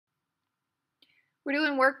We're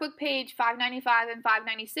doing workbook page 595 and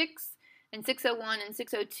 596 and 601 and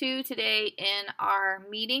 602 today in our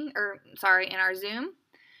meeting, in our Zoom.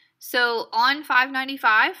 So on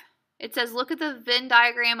 595, it says, look at the Venn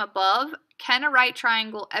diagram above. Can a right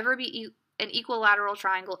triangle ever be an equilateral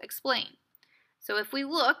triangle? Explain. So if we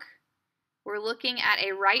look, we're looking at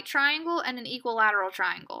a right triangle and an equilateral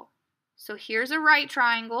triangle. So here's a right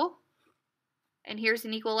triangle and here's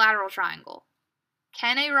an equilateral triangle.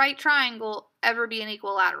 Can a right triangle ever be an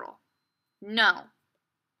equilateral? No.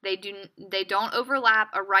 They don't overlap.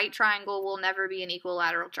 A right triangle will never be an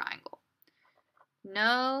equilateral triangle.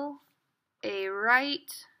 No, a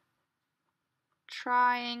right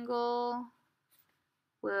triangle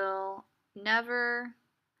will never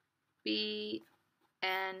be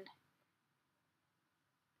an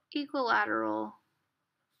equilateral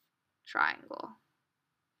triangle.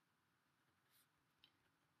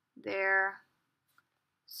 Their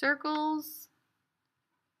circles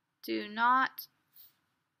do not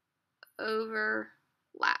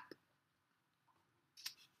overlap.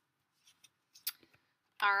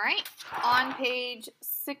 All right, on page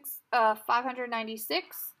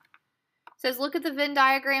 596, says, look at the Venn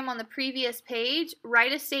diagram on the previous page.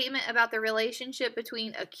 Write a statement about the relationship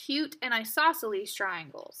between acute and isosceles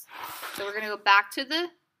triangles. So we're going to go back to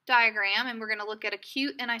the diagram and we're going to look at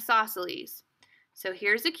acute and isosceles. So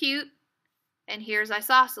here's acute and here's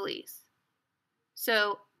isosceles.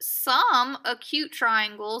 So some acute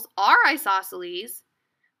triangles are isosceles,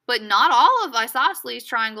 but not all of isosceles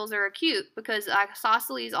triangles are acute, because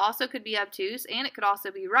isosceles also could be obtuse and it could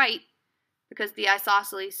also be right, because the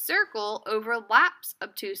isosceles circle overlaps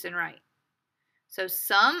obtuse and right. So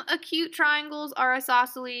some acute triangles are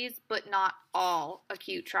isosceles, but not all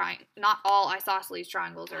isosceles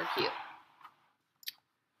triangles are acute.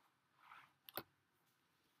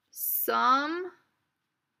 Some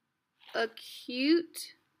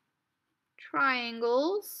acute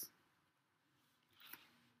triangles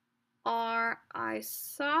are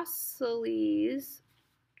isosceles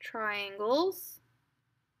triangles,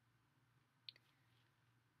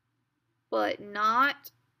 but not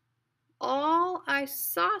all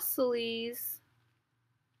isosceles,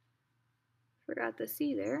 forgot the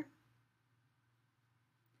C there,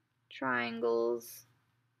 triangles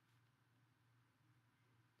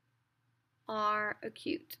are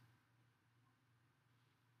acute.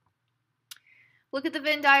 Look at the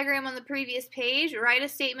Venn diagram on the previous page. Write a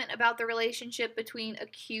statement about the relationship between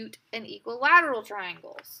acute and equilateral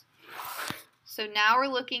triangles. So now we're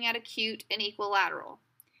looking at acute and equilateral.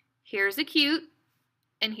 Here's acute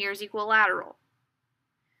and here's equilateral.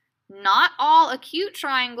 Not all acute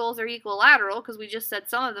triangles are equilateral, because we just said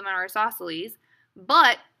some of them are isosceles,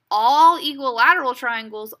 but all equilateral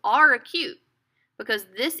triangles are acute, because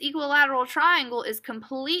this equilateral triangle is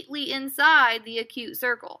completely inside the acute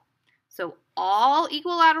circle. So all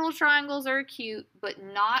equilateral triangles are acute, but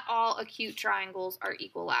not all acute triangles are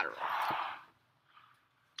equilateral.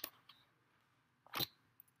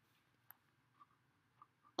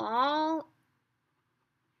 All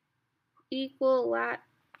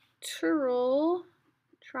equilateral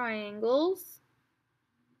triangles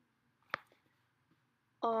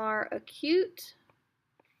are acute,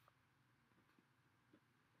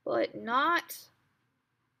 but not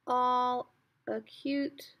all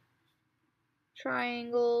acute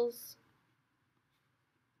triangles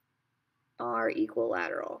are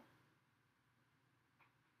equilateral.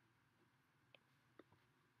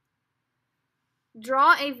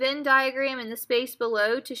 Draw a Venn diagram in the space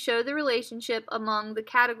below to show the relationship among the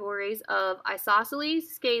categories of isosceles,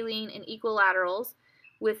 scalene, and equilaterals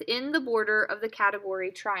within the border of the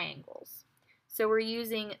category triangles. So we're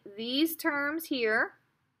using these terms here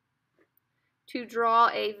to draw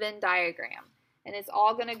a Venn diagram, and it's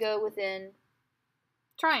all going to go within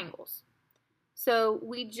triangles. So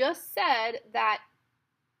we just said that,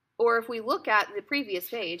 or if we look at the previous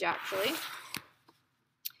page actually,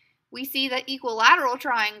 we see that equilateral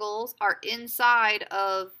triangles are inside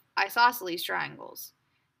of isosceles triangles.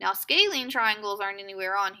 Now scalene triangles aren't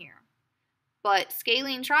anywhere on here, but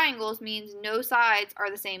scalene triangles means no sides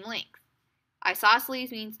are the same length.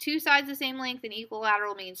 Isosceles means 2 sides the same length, and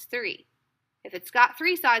equilateral means 3. If it's got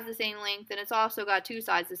 3 sides the same length, then it's also got 2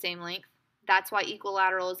 sides the same length. That's why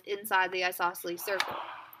equilateral is inside the isosceles circle.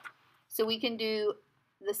 So we can do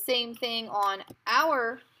the same thing on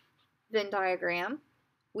our Venn diagram.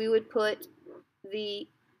 We would put the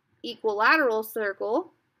equilateral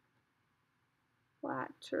circle,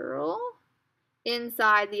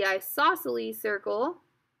 inside the isosceles circle,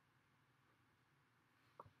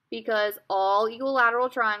 because all equilateral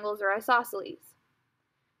triangles are isosceles.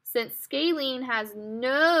 Since scalene has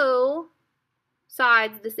no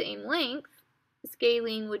sides the same length, the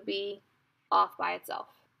scalene would be off by itself.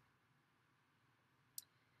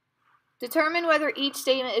 Determine whether each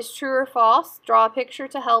statement is true or false. Draw a picture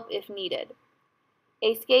to help if needed.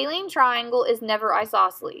 A scalene triangle is never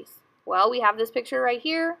isosceles. Well, we have this picture right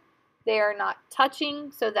here. They are not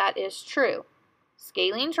touching, so that is true.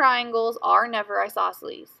 Scalene triangles are never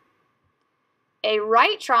isosceles. A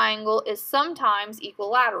right triangle is sometimes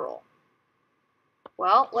equilateral.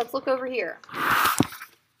 Well, let's look over here.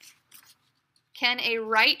 Can a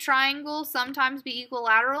right triangle sometimes be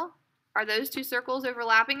equilateral? Are those two circles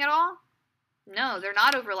overlapping at all? No, they're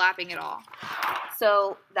not overlapping at all.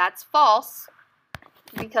 So that's false,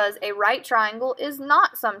 because a right triangle is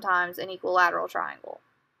not sometimes an equilateral triangle.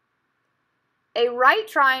 A right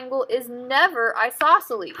triangle is never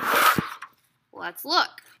isosceles. Let's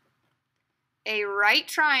look. A right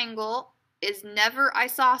triangle is never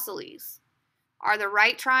isosceles. Are the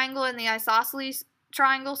right triangle and the isosceles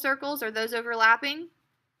triangle circles, are those overlapping?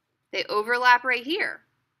 They overlap right here.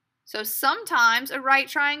 So sometimes a right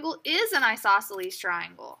triangle is an isosceles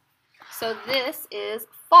triangle. So this is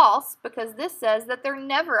false, because this says that they're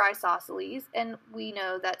never isosceles, and we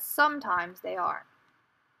know that sometimes they are.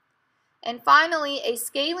 And finally, a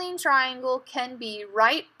scalene triangle can be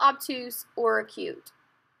right obtuse or acute.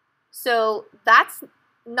 So that's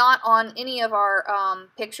not on any of our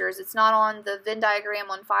pictures. It's not on the Venn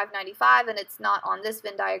diagram on 595, and it's not on this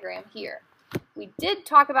Venn diagram here. We did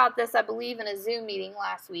talk about this, I believe, in a Zoom meeting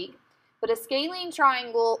last week, but a scalene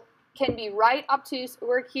triangle can be right obtuse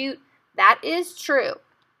or acute. That is true.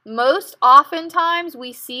 Most oftentimes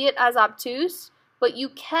we see it as obtuse, but you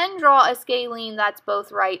can draw a scalene that's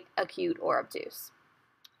both right, acute, or obtuse.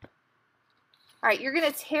 All right, you're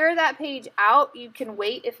going to tear that page out. You can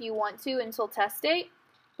wait if you want to until test date,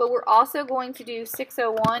 but we're also going to do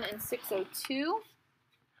 601 and 602.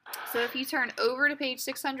 So if you turn over to page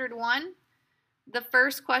 601, the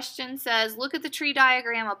first question says, look at the tree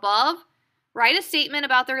diagram above. Write a statement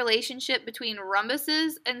about the relationship between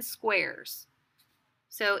rhombuses and squares.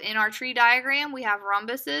 So in our tree diagram, we have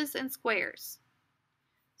rhombuses and squares.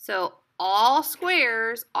 So all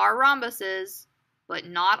squares are rhombuses, but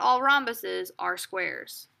not all rhombuses are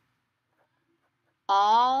squares.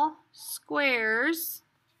 All squares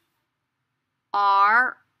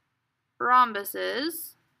are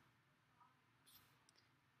rhombuses,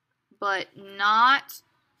 but not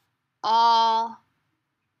all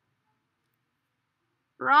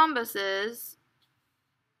rhombuses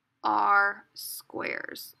are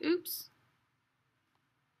squares. Oops.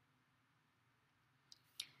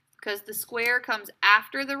 Because the square comes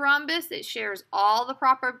after the rhombus, it shares all the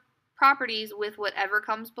proper properties with whatever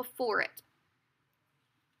comes before it.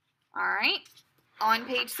 All right, on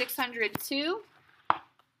page 602,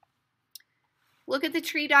 look at the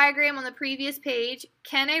tree diagram on the previous page.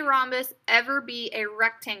 Can a rhombus ever be a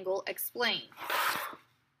rectangle? Explain.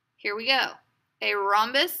 Here we go. A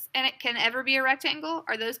rhombus and it can ever be a rectangle.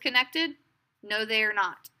 Are those connected? No, they are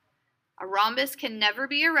not. A rhombus can never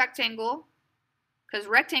be a rectangle, because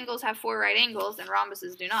rectangles have 4 right angles and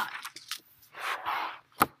rhombuses do not.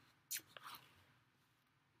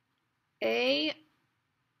 A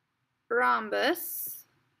rhombus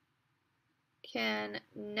can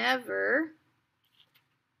never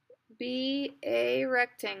be a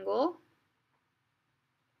rectangle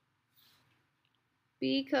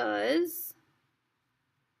because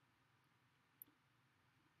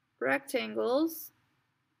rectangles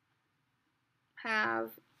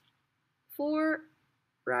have 4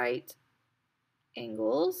 right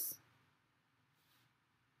angles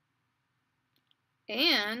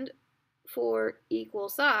and 4 equal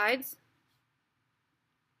sides.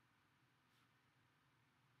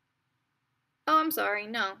 Oh, I'm sorry.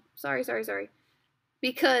 No. Sorry.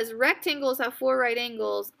 Because rectangles have 4 right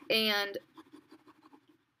angles and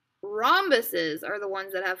rhombuses are the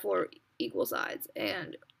ones that have 4 equal sides.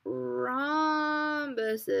 And rhombuses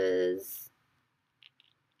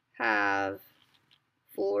have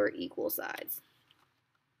 4 equal sides.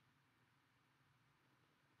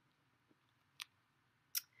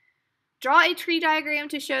 Draw a tree diagram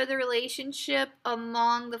to show the relationship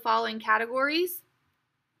among the following categories: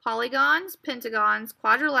 polygons, pentagons,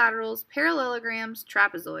 quadrilaterals, parallelograms,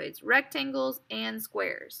 trapezoids, rectangles, and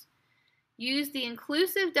squares. Use the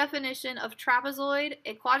inclusive definition of trapezoid,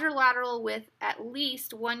 a quadrilateral with at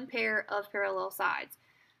least 1 pair of parallel sides.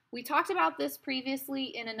 We talked about this previously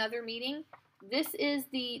in another meeting. This is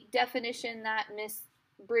the definition that Ms.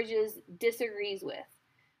 Bridges disagrees with,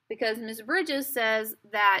 because Ms. Bridges says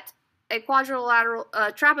that a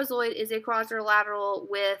trapezoid is a quadrilateral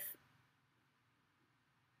with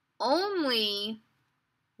only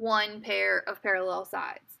one pair of parallel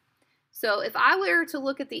sides. So if I were to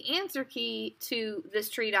look at the answer key to this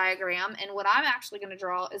tree diagram, and what I'm actually going to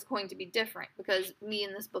draw is going to be different because me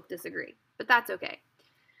and this book disagree, but that's okay.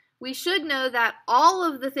 We should know that all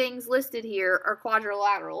of the things listed here are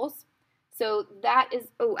quadrilaterals. So that is,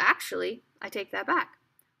 oh, actually, I take that back.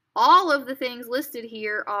 All of the things listed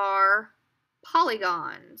here are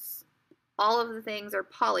polygons. All of the things are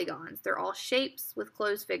polygons. They're all shapes with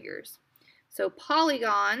closed figures. So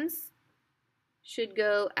polygons should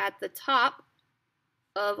go at the top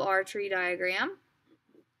of our tree diagram.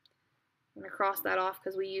 I'm going to cross that off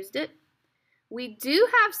because we used it. We do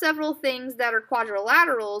have several things that are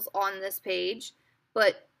quadrilaterals on this page,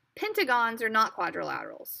 but pentagons are not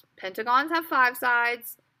quadrilaterals. Pentagons have 5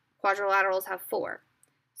 sides, quadrilaterals have 4.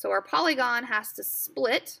 So our polygon has to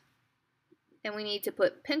split, and we need to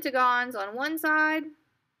put pentagons on one side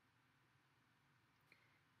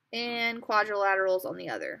and quadrilaterals on the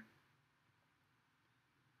other.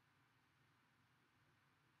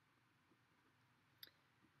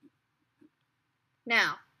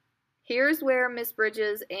 Now, here's where Miss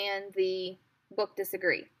Bridges and the book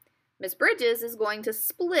disagree. Miss Bridges is going to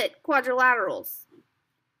split quadrilaterals.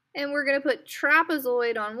 And we're going to put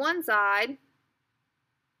trapezoid on one side.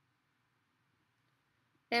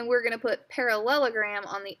 And we're going to put parallelogram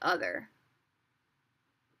on the other.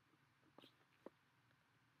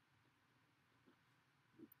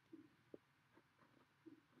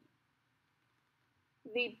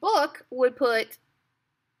 The book would put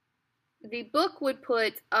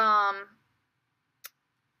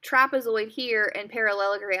trapezoid here and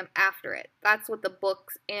parallelogram after it. That's what the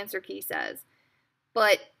book's answer key says.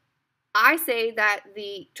 But I say that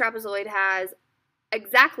the trapezoid has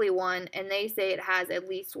exactly one, and they say it has at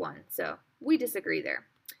least one. So we disagree there.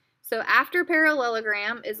 So after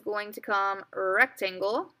parallelogram is going to come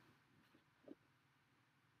rectangle,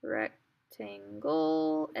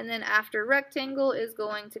 and then after rectangle is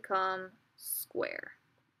going to come square.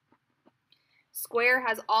 Square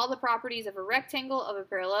has all the properties of a rectangle, of a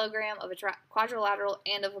parallelogram, of a quadrilateral,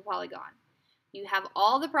 and of a polygon. You have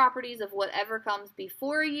all the properties of whatever comes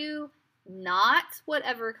before you, not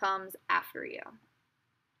whatever comes after you.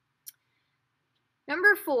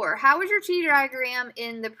 Number 4, how would your tree diagram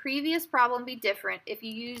in the previous problem be different if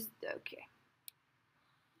you used,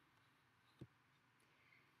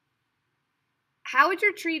 How would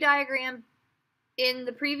your tree diagram in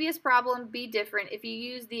the previous problem be different if you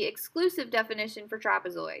use the exclusive definition for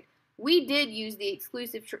trapezoid? We did use the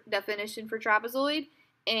exclusive definition for trapezoid,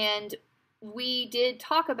 and we did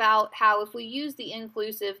talk about how if we use the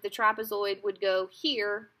inclusive, the trapezoid would go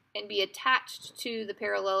here and be attached to the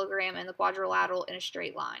parallelogram and the quadrilateral in a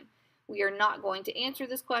straight line. We are not going to answer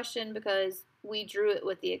this question because we drew it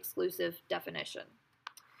with the exclusive definition.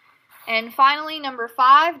 And finally, number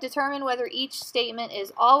 5, determine whether each statement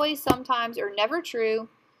is always, sometimes, or never true.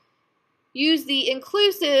 Use the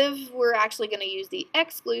inclusive, we're actually going to use the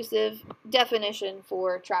exclusive definition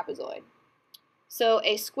for trapezoid. So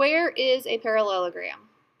a square is a parallelogram.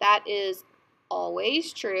 That is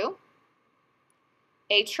always true.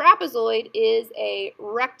 A trapezoid is a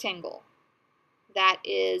rectangle. That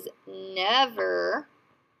is never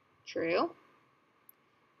true.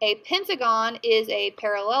 A pentagon is a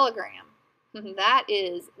parallelogram. That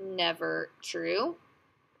is never true.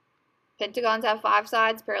 Pentagons have 5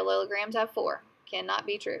 sides, parallelograms have 4. Cannot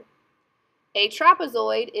be true. A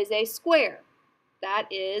trapezoid is a square. That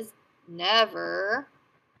is never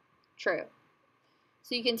true.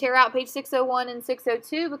 So you can tear out page 601 and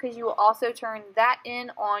 602 because you will also turn that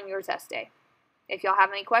in on your test day. If y'all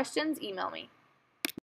have any questions, email me.